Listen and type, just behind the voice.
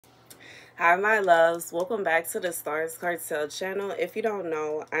Hi, my loves. Welcome back to the Starscartel channel. If you don't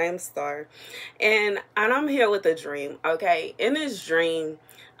know, I am Star, and I'm here with a dream. Okay, in this dream,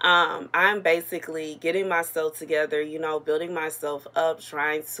 I'm basically getting myself together. Building myself up,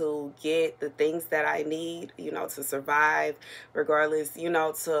 trying to get the things that I need. To survive, regardless.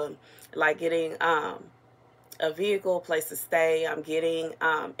 To like getting a vehicle, place to stay. I'm getting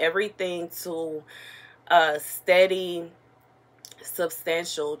everything to steady,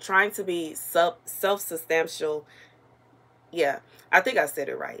 substantial, trying to be self-substantial. Yeah, I think I said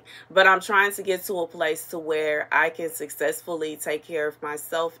it right. But I'm trying to get to a place to where I can successfully take care of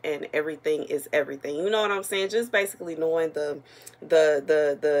myself and everything is everything. You know what I'm saying? Just basically knowing the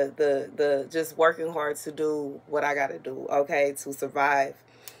just working hard to do what I got to do, okay, to survive.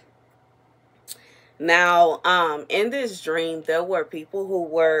 Now, in this dream, there were people who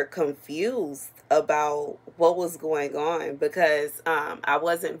were confused about what was going on because I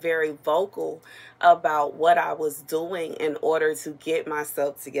wasn't very vocal about what I was doing in order to get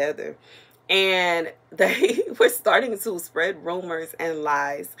myself together. And they were starting to spread rumors and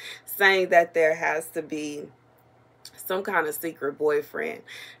lies saying that there has to be some kind of secret boyfriend.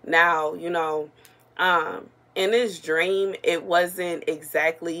 Now, in this dream, it wasn't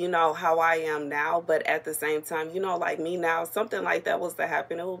exactly, how I am now, but at the same time, like me now, something like that was to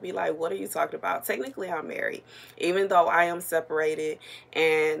happen, it would be like, what are you talking about? Technically, I'm married, even though I am separated,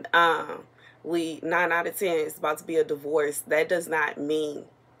 and we 9 out of 10 is about to be a divorce. That does not mean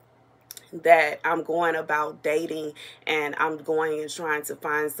that I'm going about dating and I'm going and trying to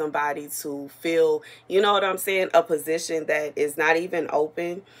find somebody to fill, you know what I'm saying, a position that is not even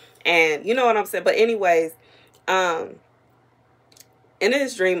open. And you know what I'm saying? But anyways, in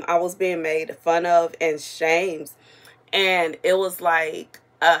this dream, I was being made fun of and shamed. And it was like,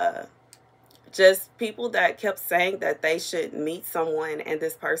 just people that kept saying that they should meet someone and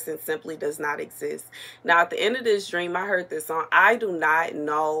this person simply does not exist. Now, at the end of this dream, I heard this song. I do not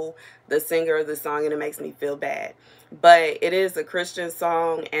know the singer of the song and it makes me feel bad. But it is a Christian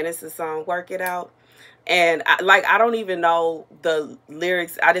song and it's the song Work It Out. And I don't even know the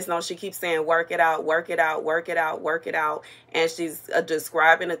lyrics. I just know she keeps saying, work it out, work it out, work it out, work it out. And she's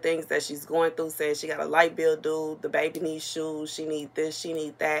describing the things that she's going through, saying she got a light bill due, the baby needs shoes, she needs this, she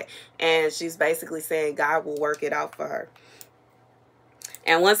needs that. And she's basically saying God will work it out for her.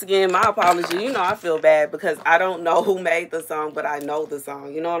 And once again, my apology. I feel bad because I don't know who made the song, but I know the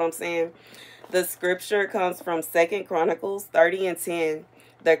song. You know what I'm saying? The scripture comes from 2 Chronicles 30:10.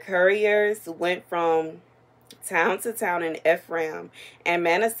 The couriers went from town to town in Ephraim and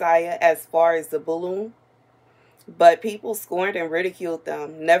Manasseh as far as Zebulun, but people scorned and ridiculed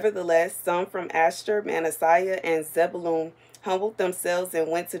them. Nevertheless, some from Asher, Manasseh, and Zebulun humbled themselves and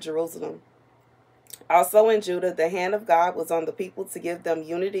went to Jerusalem. Also in Judah, the hand of God was on the people to give them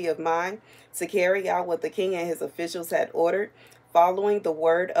unity of mind to carry out what the king and his officials had ordered, following the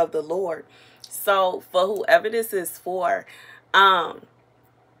word of the Lord. So for whoever this is for,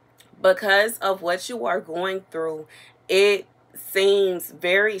 because of what you are going through, it seems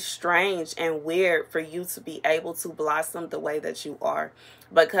very strange and weird for you to be able to blossom the way that you are.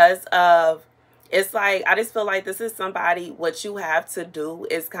 Because of, it's like, I just feel like this is somebody, what you have to do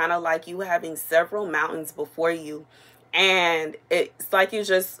is kind of like you having several mountains before you. And it's like you're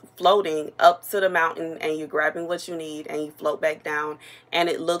just floating up to the mountain and you're grabbing what you need and you float back down. And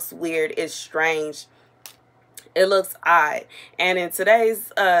it looks weird. It's strange. It looks odd. And in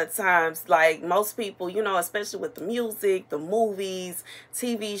today's times, like most people, especially with the music, the movies,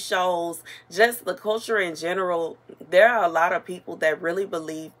 TV shows, just the culture in general, there are a lot of people that really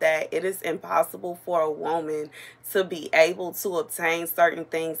believe that it is impossible for a woman to be able to obtain certain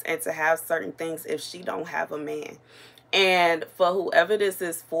things and to have certain things if she don't have a man. And for whoever this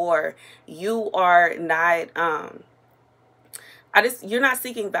is for, you are not you're not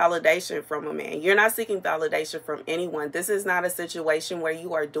seeking validation from a man. You're not seeking validation from anyone. This is not a situation where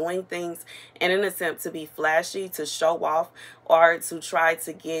you are doing things in an attempt to be flashy, to show off, or to try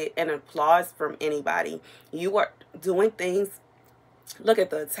to get an applause from anybody. You are doing things. Look at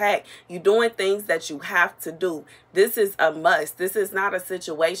the attack. You're doing things that you have to do. This is a must. This is not a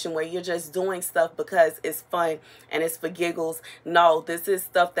situation where you're just doing stuff because it's fun and it's for giggles. No, this is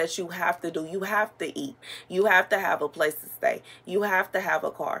stuff that you have to do. You have to eat. You have to have a place to stay. You have to have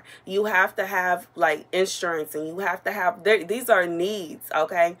a car. You have to have like insurance, and you have to have, these are needs,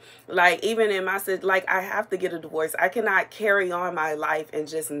 okay? Like even in my, like I have to get a divorce. I cannot carry on my life and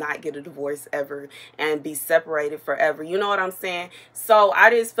just not get a divorce ever and be separated forever. You know what I'm saying? So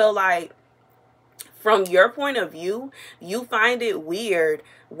I just feel like from your point of view, you find it weird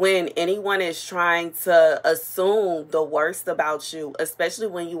when anyone is trying to assume the worst about you, especially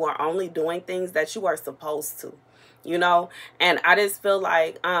when you are only doing things that you are supposed to, you know? And I just feel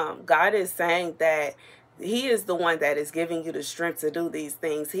like God is saying that he is the one that is giving you the strength to do these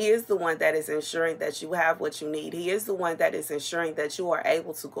things. He is the one that is ensuring that you have what you need. He is the one that is ensuring that you are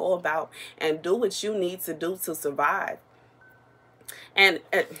able to go about and do what you need to do to survive. And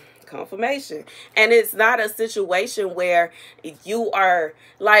confirmation. And it's not a situation where you are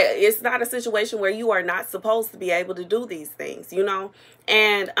like, it's not a situation where you are not supposed to be able to do these things, you know?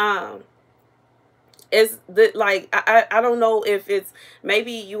 And it's the, like, I don't know if it's,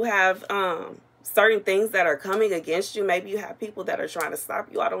 maybe you have certain things that are coming against you. Maybe you have people that are trying to stop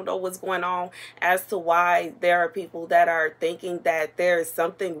you. I don't know what's going on as to why there are people that are thinking that there is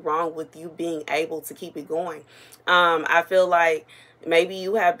something wrong with you being able to keep it going. I feel like maybe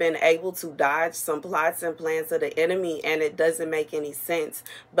you have been able to dodge some plots and plans of the enemy, and it doesn't make any sense.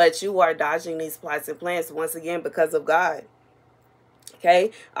 But you are dodging these plots and plans, once again, because of God.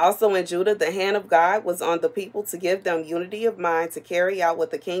 Okay. Also in Judah, the hand of God was on the people to give them unity of mind to carry out what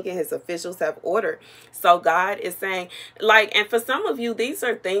the king and his officials have ordered. So God is saying, like, and for some of you, these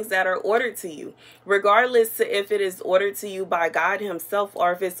are things that are ordered to you, regardless if it is ordered to you by God himself,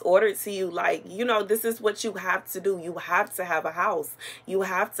 or if it's ordered to you, like, you know, this is what you have to do. You have to have a house. You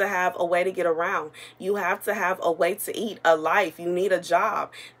have to have a way to get around. You have to have a way to eat, a life. You need a job.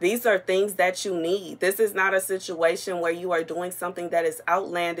 These are things that you need. This is not a situation where you are doing something that is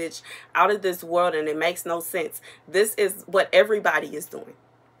outlandish, out of this world, and it makes no sense. This is what everybody is doing.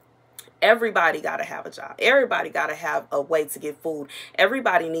 Everybody got to have a job. Everybody got to have a way to get food.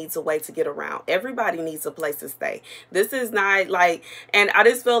 Everybody needs a way to get around. Everybody needs a place to stay. This is not like, and I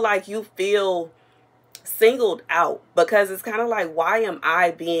just feel like you feel singled out, because it's kind of like, why am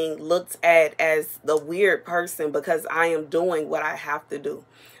I being looked at as the weird person because I am doing what I have to do?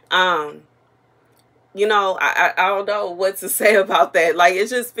 You know, I don't know what to say about that. Like, it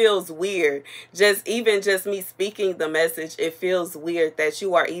just feels weird. Even just me speaking the message, it feels weird that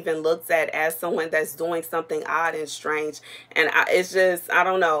you are even looked at as someone that's doing something odd and strange. And it's just, I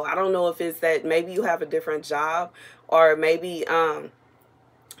don't know. I don't know if it's that maybe you have a different job, or maybe,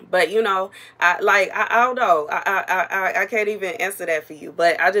 but you know, I don't know. I can't even answer that for you.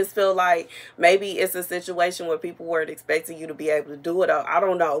 But I just feel like maybe it's a situation where people weren't expecting you to be able to do it. Or I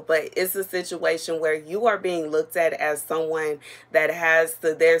don't know. But it's a situation where you are being looked at as someone that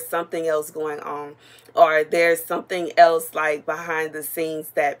there's something else going on, or there's something else like behind the scenes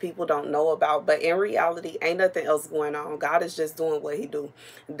that people don't know about. But in reality, ain't nothing else going on. God is just doing what he do.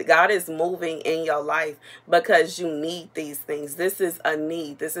 God is moving in your life because you need these things. This is a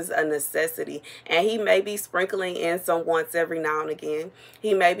need. This is a necessity. And he may be sprinkling in some wants every now and again.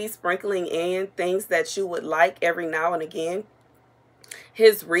 He may be sprinkling in things that you would like every now and again.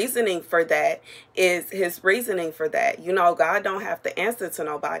 His reasoning for that is you know, God don't have to answer to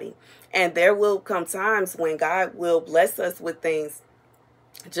nobody. And there will come times when God will bless us with things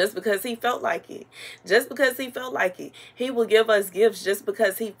just because he felt like it. Just because he felt like it. He will give us gifts just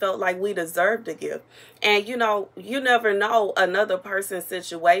because he felt like we deserved a gift. And, you know, you never know another person's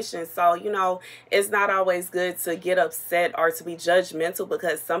situation. So, you know, it's not always good to get upset or to be judgmental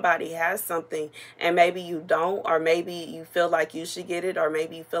because somebody has something and maybe you don't, or maybe you feel like you should get it, or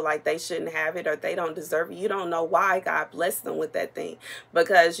maybe you feel like they shouldn't have it, or they don't deserve it. You don't know why God blessed them with that thing,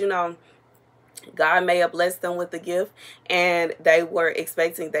 because, you know, God may have blessed them with the gift and they were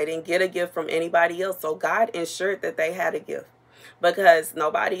expecting, they didn't get a gift from anybody else. So God ensured that they had a gift because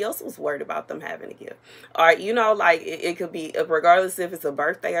nobody else was worried about them having a gift. Or, you know, like it could be, regardless if it's a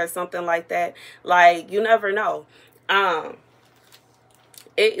birthday or something like that, like you never know.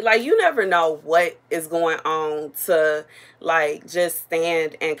 Like you never know what is going on to like just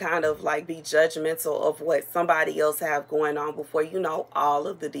stand and kind of like be judgmental of what somebody else have going on before you know all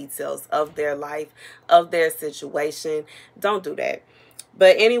of the details of their life, of their situation. Don't do that.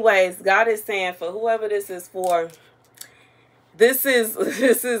 But anyways, God is saying for whoever this is for, this is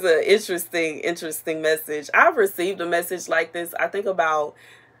an interesting message. I've received a message like this, I think about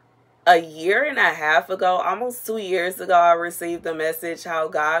a year and a half ago, almost 2 years ago. I received a message how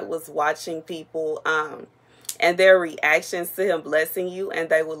God was watching people and their reactions to him blessing you, and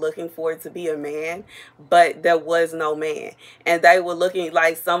they were looking for it to be a man, but there was no man. And they were looking,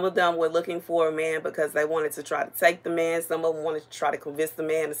 like some of them were looking for a man because they wanted to try to take the man. Some of them wanted to try to convince the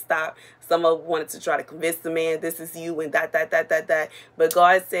man to stop. Some of them wanted to try to convince the man, this is you, and that. But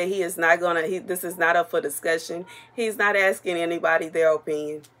God said he is not gonna, this is not up for discussion. He's not asking anybody their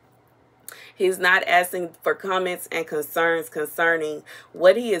opinion. He's not asking for comments and concerns concerning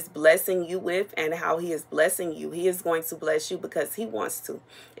what he is blessing you with and how he is blessing you. He is going to bless you because he wants to.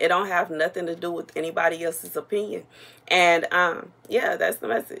 It don't have nothing to do with anybody else's opinion. And yeah, that's the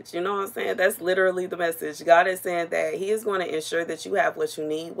message. You know what I'm saying? That's literally the message. God is saying that he is going to ensure that you have what you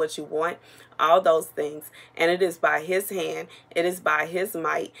need, what you want, all those things. And it is by his hand. It is by his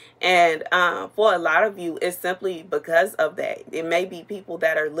might. And for a lot of you, it's simply because of that. It may be people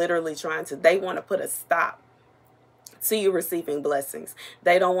that are literally trying to, they want to put a stop to you receiving blessings.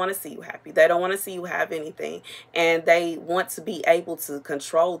 They don't want to see you happy. They don't want to see you have anything. And they want to be able to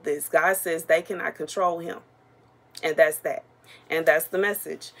control this. God says they cannot control him. And that's that. And that's the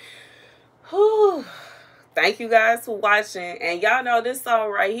message. Whew. Thank you guys for watching. And y'all know this song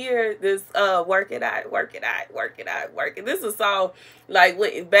right here, this work it out, work it out, work it out, work it. This is a song like,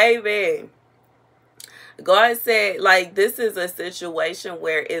 baby, God said, like, this is a situation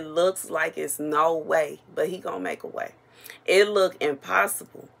where it looks like it's no way, but he gonna make a way. It look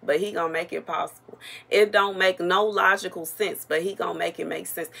impossible, but he gonna make it possible. It don't make no logical sense, but he gonna make it make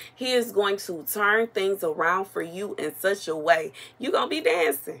sense. He is going to turn things around for you in such a way you gonna be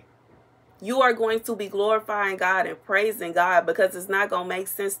dancing. You are going to be glorifying God and praising God, because it's not going to make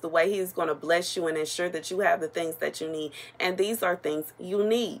sense the way he's going to bless you and ensure that you have the things that you need. And these are things you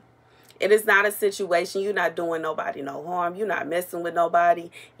need. It is not a situation. You're not doing nobody no harm. You're not messing with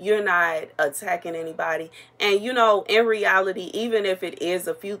nobody. You're not attacking anybody. And, you know, in reality, even if it is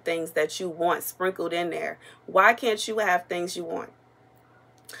a few things that you want sprinkled in there, why can't you have things you want?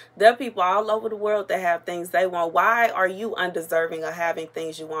 There are people all over the world that have things they want. Why are you undeserving of having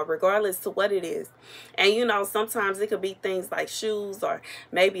things you want, regardless to what it is? And, you know, sometimes it could be things like shoes, or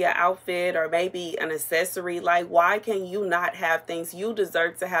maybe an outfit, or maybe an accessory. Like, why can you not have things? You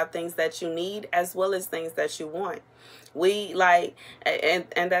deserve to have things that you need as well as things that you want. We like,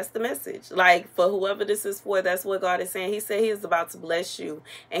 and that's the message. Like, for whoever this is for, that's what God is saying. He said he is about to bless you,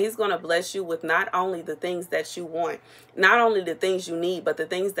 and he's going to bless you with not only the things that you want, not only the things you need, but the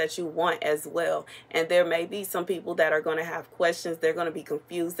things that you want as well. And there may be some people that are going to have questions. They're going to be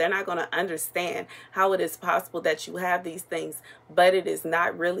confused. They're not going to understand how it is possible that you have these things, but it is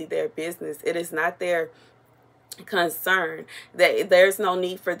not really their business. It is not their concern. That there's no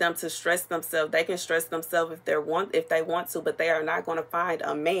need for them to stress themselves. They can stress themselves if they want to, but they are not going to find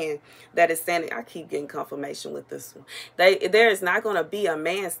a man that is standing. I keep getting confirmation with this one. There is not going to be a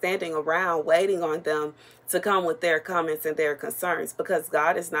man standing around waiting on them to come with their comments and their concerns, because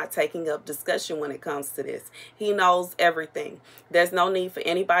God is not taking up discussion when it comes to this. He knows everything. There's no need for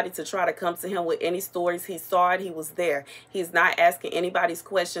anybody to try to come to him with any stories. He saw it. He was there. He's not asking anybody's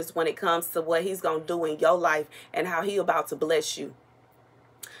questions when it comes to what he's going to do in your life and how he about to bless you.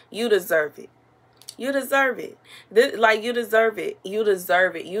 You deserve it. You deserve it. Like, you deserve it. You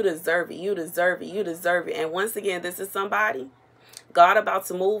deserve it. You deserve it. You deserve it. You deserve it. And once again, this is somebody God about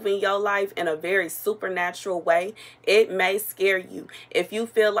to move in your life in a very supernatural way. It may scare you. If you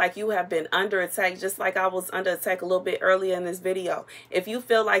feel like you have been under attack, just like I was under attack a little bit earlier in this video. If you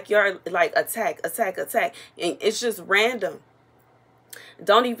feel like you're like attack, and it's just random,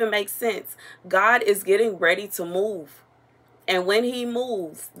 don't even make sense, God is getting ready to move. And when he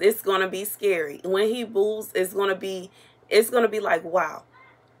moves, it's going to be scary. When he moves, it's going to be like, wow.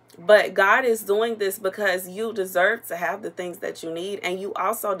 But God is doing this because you deserve to have the things that you need, and you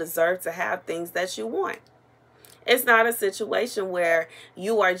also deserve to have things that you want. It's not a situation where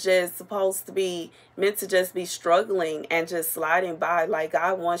you are just supposed to be meant to just be struggling and just sliding by. Like,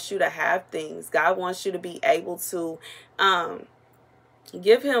 God wants you to have things. God wants you to be able to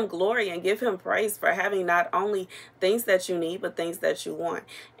give him glory and give him praise for having not only things that you need, but things that you want.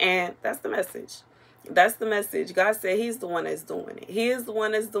 And that's the message. That's the message. God said he's the one that's doing it. He is the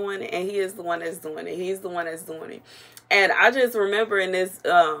one that's doing it, and he is the one that's doing it. He's the one that's doing it. And I just remember in this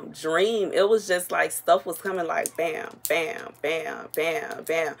dream, it was just like stuff was coming like bam, bam, bam, bam,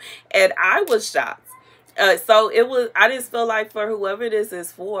 bam. And I was shocked. So it was, I just feel like for whoever this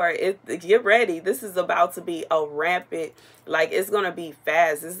is for, get ready. This is about to be a rampant, like, it's going to be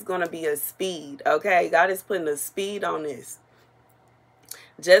fast. This is going to be a speed. Okay. God is putting a speed on this.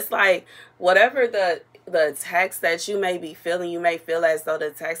 Just like whatever the attacks that you may be feeling, you may feel as though the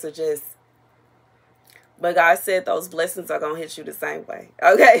attacks are just, but God said those blessings are going to hit you the same way.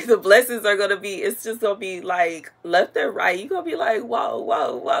 Okay, the blessings are going to be, it's just going to be like left and right. You're going to be like, whoa,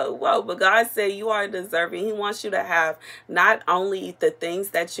 whoa, whoa, whoa. But God said you are deserving. He wants you to have not only the things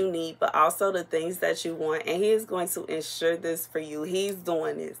that you need, but also the things that you want. And he is going to ensure this for you. He's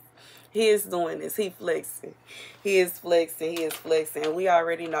doing this. He is doing this. He flexing. He is flexing. He is flexing. And we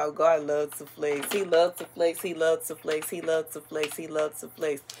already know God loves to flex. He loves to flex. He loves to flex. He loves to flex. He loves to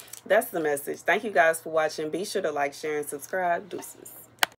flex. That's the message. Thank you guys for watching. Be sure to like, share, and subscribe. Deuces.